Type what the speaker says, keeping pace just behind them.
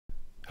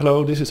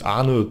Hello, this is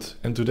Arnold,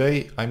 and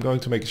today I'm going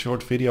to make a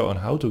short video on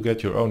how to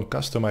get your own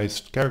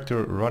customized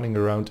character running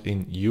around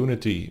in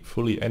Unity,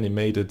 fully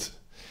animated.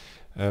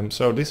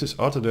 So this is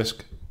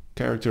Autodesk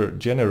Character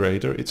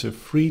Generator. It's a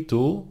free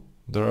tool.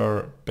 There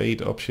are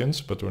paid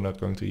options, but we're not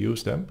going to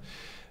use them.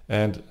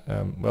 And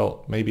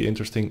well, maybe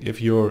interesting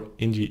if you're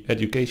in the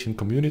education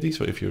community,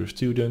 so if you're a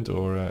student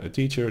or a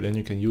teacher, then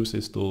you can use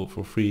this tool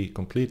for free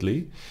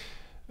completely.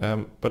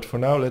 But for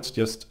now, let's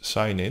just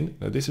sign in.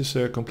 This is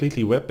a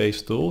completely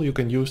web-based tool you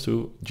can use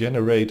to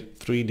generate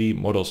 3D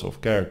models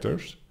of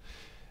characters.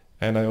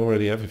 And I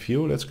already have a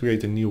few. Let's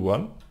create a new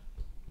one.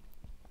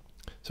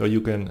 So you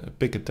can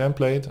pick a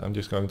template. I'm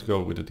just going to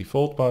go with the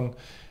default one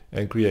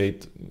and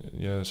create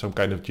some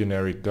kind of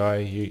generic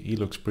guy. He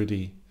looks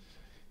pretty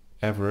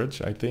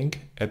average, I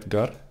think,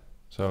 Edgar.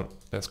 So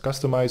let's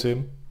customize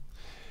him.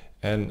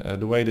 And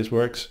the way this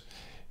works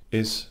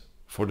is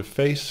for the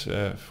face,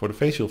 for the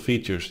facial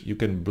features, you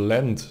can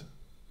blend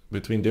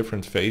between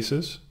different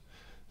faces.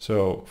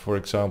 So for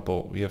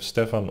example, we have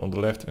Stefan on the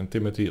left and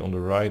Timothy on the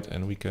right,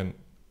 and we can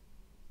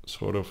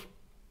sort of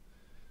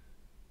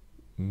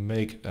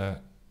make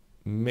a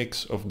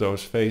mix of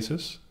those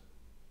faces.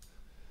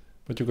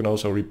 But you can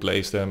also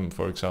replace them.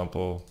 For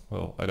example,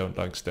 well, I don't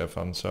like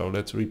Stefan, so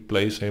let's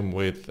replace him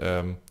with,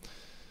 okay,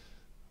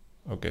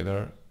 there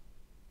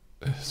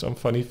are some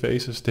funny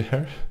faces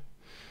there.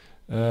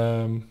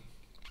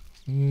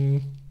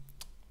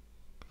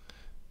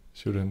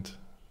 Shouldn't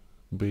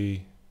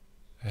be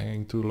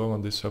hanging too long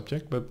on this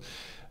subject, but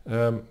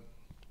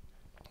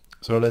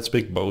so let's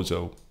pick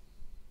Bozo,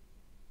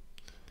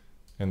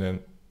 and then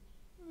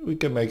we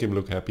can make him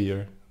look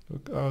happier.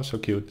 Look, oh, so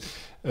cute.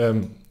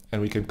 And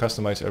we can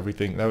customize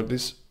everything. Now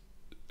this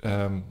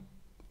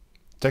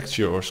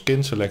texture or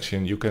skin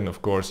selection, you can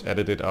of course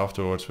edit it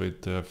afterwards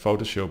with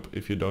Photoshop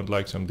if you don't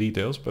like some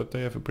details, but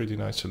they have a pretty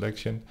nice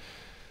selection.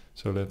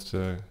 So let's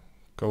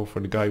go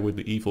for the guy with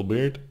the evil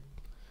beard.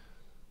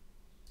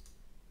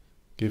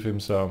 Give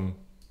him some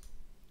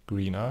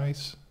green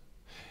eyes.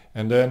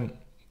 And then,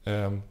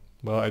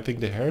 well, I think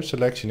the hair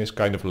selection is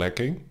kind of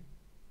lacking.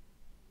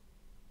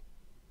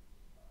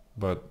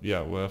 But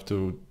yeah, we'll have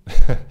to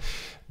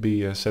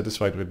be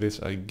satisfied with this,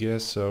 I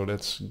guess. So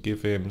let's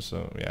give him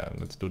some, yeah,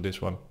 let's do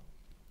this one.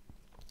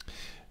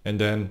 And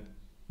then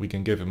we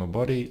can give him a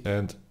body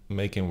and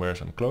make him wear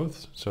some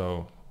clothes.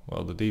 So,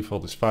 well, the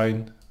default is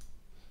fine.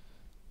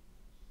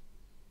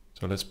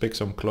 So let's pick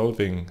some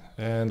clothing,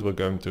 and we're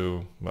going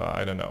to, well,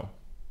 I don't know.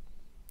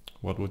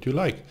 What would you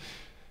like?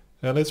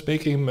 Let's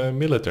make him a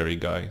military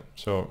guy.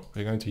 So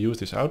we're going to use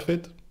this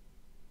outfit.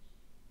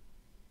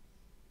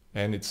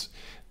 And it's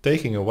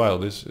taking a while.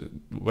 This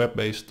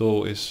web-based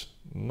tool is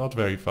not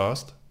very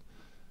fast,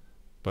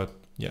 but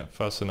yeah,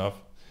 fast enough.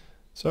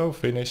 So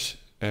finish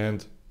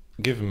and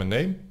give him a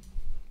name.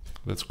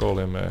 Let's call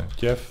him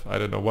Jeff. I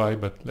don't know why,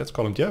 but let's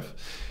call him Jeff.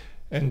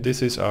 And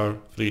this is our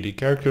 3D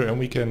character, and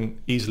we can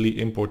easily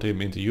import him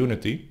into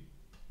Unity.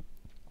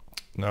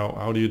 Now,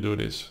 how do you do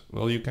this?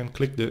 Well, you can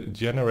click the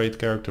Generate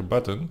Character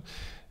button,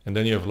 and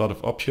then you have a lot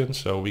of options,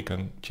 so we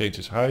can change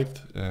his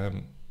height.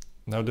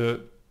 Now,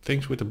 the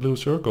things with the blue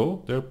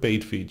circle, they're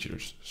paid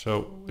features.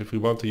 So if we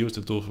want to use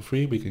the tool for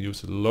free, we can use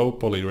the low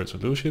poly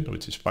resolution,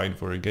 which is fine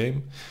for a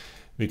game.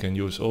 We can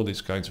use all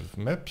these kinds of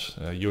maps.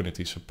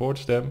 Unity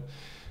supports them.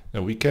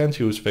 Now, we can't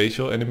use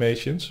facial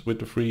animations with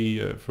the free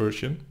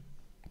version.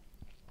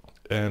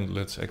 And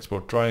let's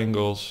export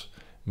triangles.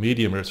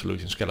 Medium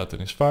resolution skeleton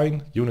is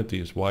fine. Unity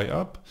is Y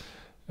up.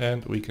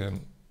 And we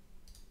can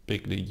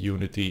pick the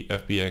Unity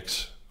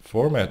FBX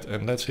format,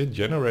 and let's hit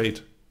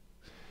generate.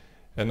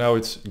 And now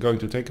it's going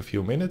to take a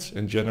few minutes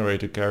and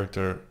generate a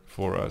character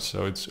for us.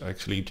 So it's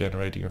actually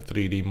generating a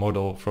 3D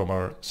model from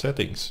our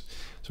settings.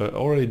 So I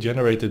already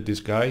generated this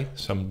guy,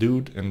 some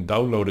dude, and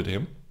downloaded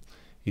him.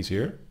 He's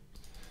here.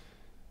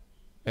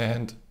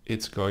 And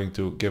it's going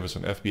to give us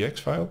an FBX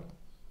file.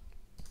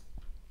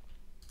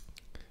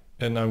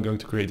 And now I'm going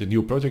to create a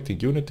new project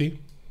in Unity.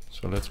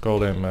 So let's call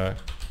them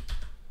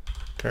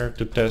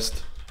character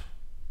test.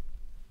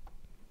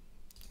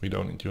 We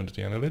don't need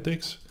Unity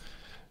Analytics.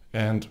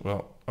 And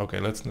well, okay,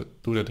 let's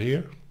do that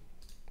here.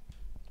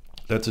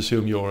 Let's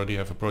assume you already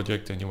have a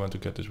project and you want to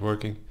get this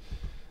working.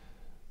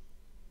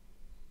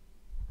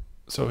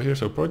 So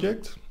here's our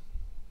project.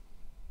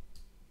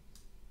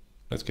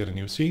 Let's get a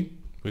new scene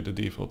with the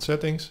default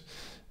settings.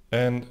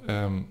 And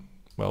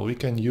well, we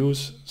can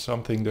use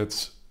something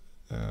that's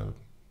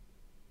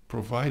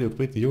provided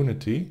with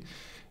Unity,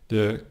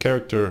 the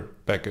character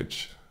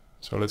package.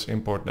 So let's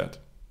import that.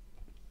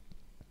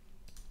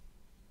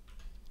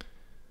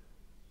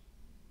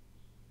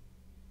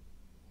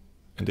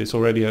 And this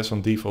already has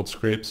some default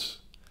scripts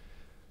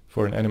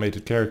for an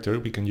animated character.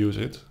 We can use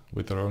it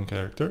with our own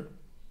character.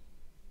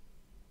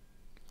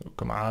 So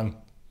come on,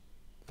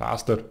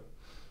 faster.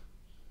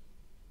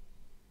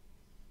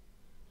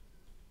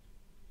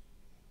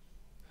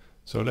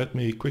 So let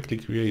me quickly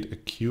create a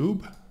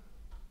cube.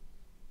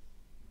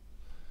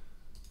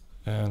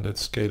 And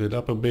let's scale it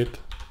up a bit.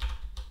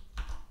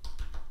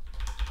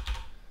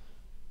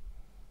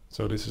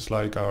 So this is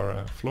like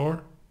our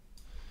floor.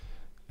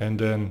 And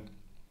then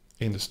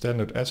in the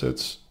standard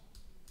assets,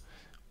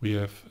 we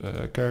have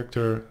a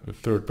character, a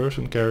third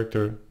person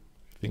character,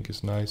 I think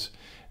is nice.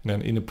 And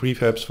then in the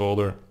prefabs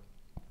folder,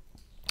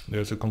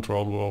 there's a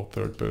controllable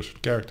third person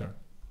character.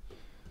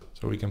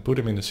 So we can put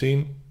him in the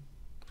scene.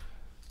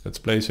 Let's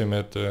place him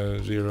at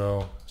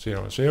 0,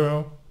 0,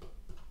 0.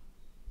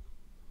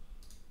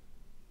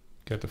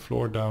 Get the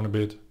floor down a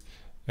bit.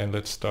 And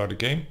let's start the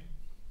game.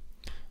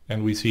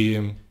 And we see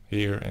him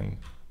here, and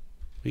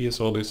he has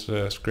all these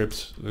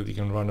scripts that he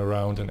can run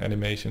around and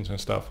animations and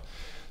stuff.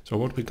 So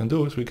what we can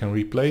do is we can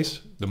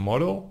replace the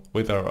model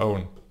with our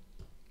own.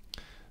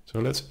 So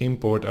let's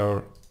import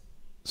our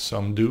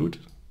SomeDude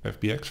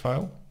FBX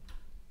file.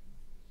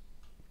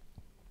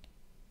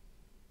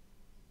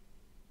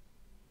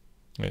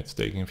 It's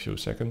taking a few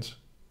seconds.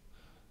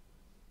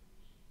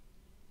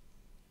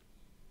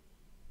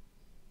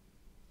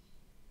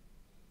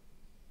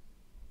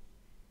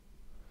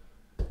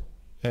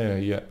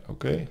 Yeah,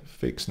 okay,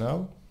 fix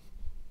now.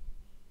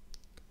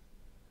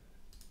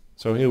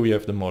 So here we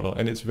have the model,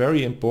 and it's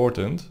very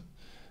important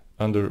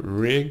under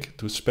rig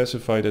to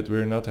specify that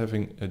we're not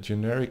having a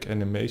generic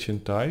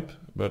animation type,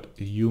 but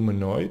a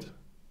humanoid.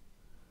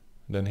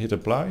 Then hit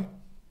apply.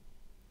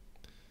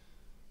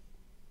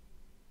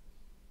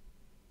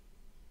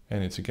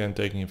 And it's again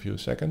taking a few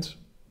seconds.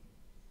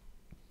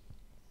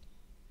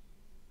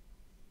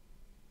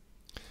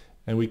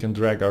 And we can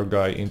drag our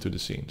guy into the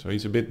scene. So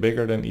he's a bit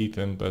bigger than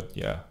Ethan, but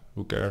yeah,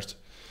 who cares?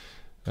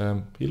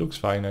 He looks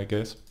fine, I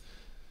guess.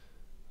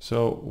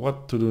 So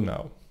what to do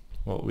now?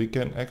 Well, we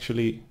can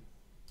actually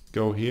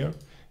go here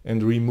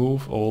and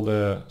remove all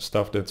the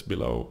stuff that's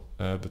below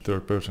the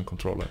third person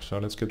controller. So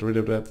let's get rid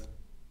of that.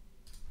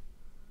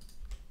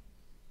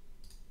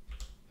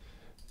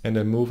 And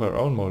then move our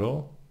own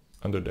model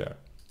under there.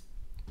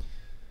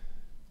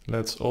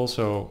 Let's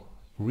also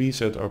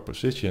reset our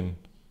position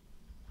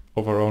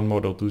of our own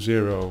model to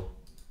 0,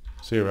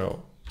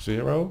 0,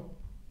 0.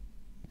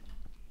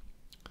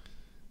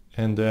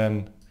 And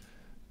then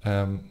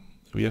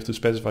we have to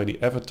specify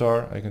the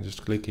avatar. I can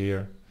just click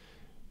here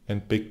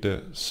and pick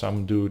the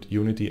SomeDude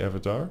Unity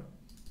avatar.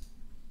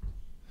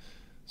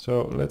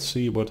 So let's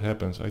see what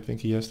happens. I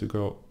think he has to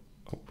go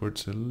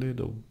upwards a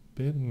little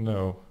bit.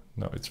 No,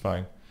 it's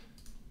fine.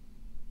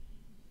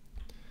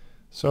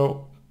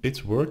 So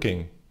it's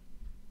working.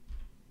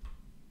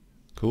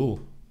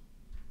 Cool.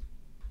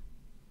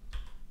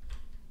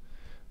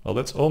 Well,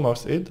 that's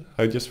almost it.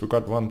 I just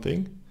forgot one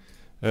thing.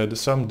 The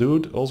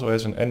SomeDude also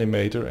has an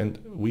animator, and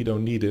we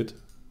don't need it.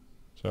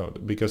 So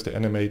because the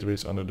animator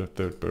is under the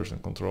third person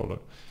controller.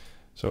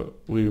 So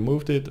we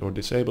removed it or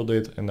disabled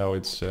it, and now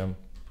it's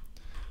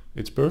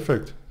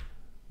perfect.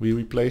 We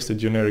replaced the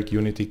generic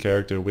Unity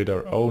character with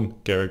our own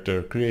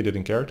character created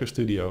in Character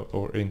Studio,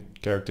 or in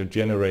Character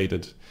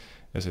Generated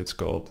as it's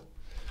called.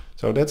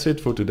 So that's it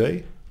for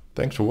today.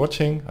 Thanks for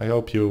watching. I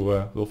hope you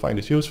will find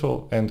this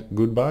useful, and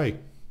goodbye.